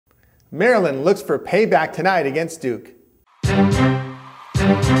Maryland looks for payback tonight against Duke.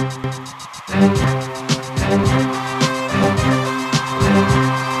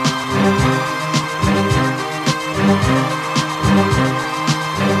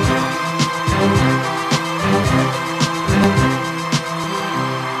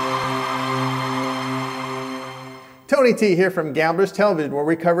 Tony T here from Gamblers Television, where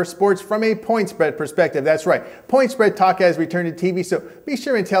we cover sports from a point spread perspective. That's right, point spread talk has returned to TV, so be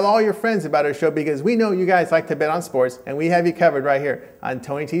sure and tell all your friends about our show because we know you guys like to bet on sports, and we have you covered right here on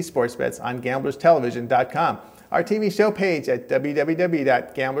Tony T Sports Bets on GamblersTelevision.com. Our TV show page at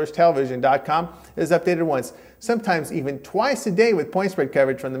www.gamblerstelevision.com is updated once, sometimes even twice a day with point spread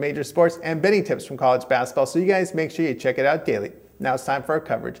coverage from the major sports and betting tips from college basketball, so you guys make sure you check it out daily. Now it's time for our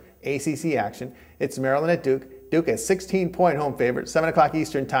coverage. ACC action. It's Maryland at Duke. Duke is 16-point home favorite, 7 o'clock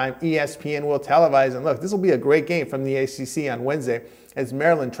Eastern time. ESPN will televise. And look, this will be a great game from the ACC on Wednesday as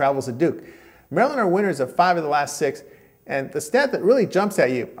Maryland travels to Duke. Maryland are winners of 5 of the last 6. And the stat that really jumps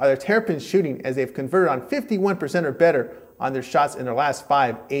at you are their Terrapins shooting, as they've converted on 51% or better on their shots in their last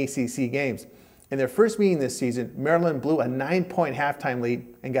 5 ACC games. In their first meeting this season, Maryland blew a 9-point halftime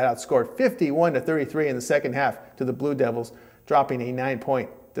lead and got outscored 51-33 in the second half to the Blue Devils, dropping a 9-point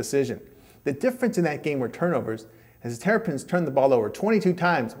decision. The difference in that game were turnovers, as the Terrapins turned the ball over 22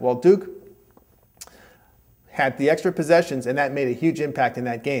 times, while Duke had the extra possessions, and that made a huge impact in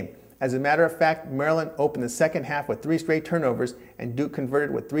that game. As a matter of fact, Maryland opened the second half with 3 straight turnovers, and Duke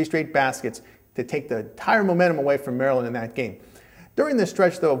converted with 3 straight baskets to take the entire momentum away from Maryland in that game. During this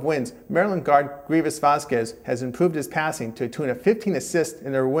stretch, though, of wins, Maryland guard Grievous Vasquez has improved his passing to a tune of 15 assists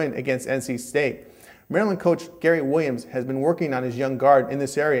in their win against NC State. Maryland coach Gary Williams has been working on his young guard in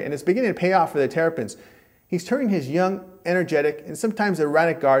this area, and it's beginning to pay off for the Terrapins. He's turning his young, energetic, and sometimes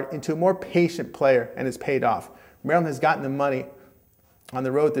erratic guard into a more patient player, and it's paid off. Maryland has gotten the money on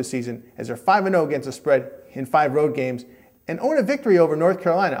the road this season as they're 5-0 against the spread in 5 road games and own a victory over North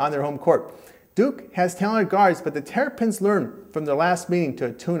Carolina on their home court. Duke has talented guards, but the Terrapins learned from their last meeting to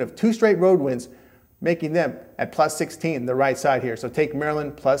a tune of 2 straight road wins, making them at plus 16, the right side here. So take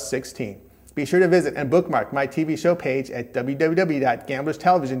Maryland plus 16. Be sure to visit and bookmark my TV show page at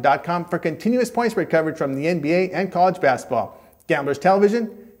www.gamblerstelevision.com for continuous point spread coverage from the NBA and college basketball. Gamblers Television,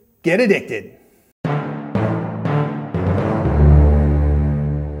 get addicted.